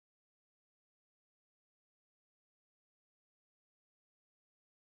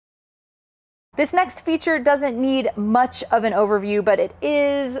This next feature doesn't need much of an overview, but it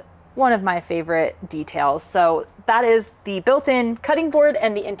is one of my favorite details. So that is the built-in cutting board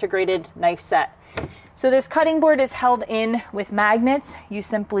and the integrated knife set. So this cutting board is held in with magnets. You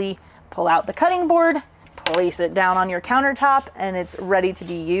simply pull out the cutting board, place it down on your countertop, and it's ready to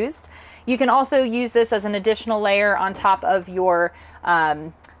be used. You can also use this as an additional layer on top of your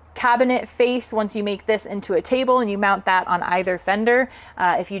cabinet face once you make this into a table and you mount that on either fender.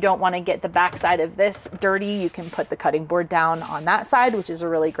 If you don't want to get the backside of this dirty, you can put the cutting board down on that side, which is a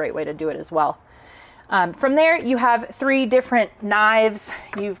really great way to do it as well. From there, you have 3 different knives.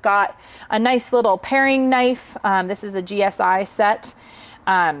 You've got a nice little paring knife. This is a GSI set.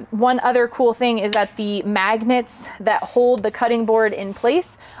 One other cool thing is that the magnets that hold the cutting board in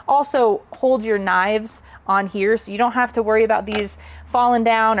place also hold your knives on here, so you don't have to worry about these falling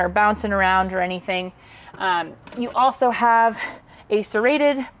down or bouncing around or anything. You also have a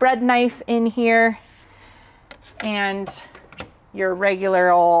serrated bread knife in here and your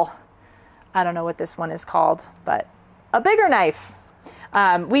regular old, I don't know what this one is called, but a bigger knife.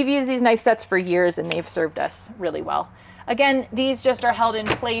 We've used these knife sets for years and they've served us really well. Again, these just are held in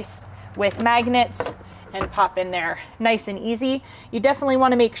place with magnets and pop in there nice and easy. You definitely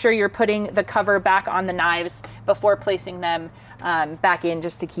want to make sure you're putting the cover back on the knives before placing them back in,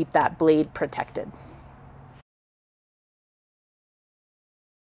 just to keep that blade protected.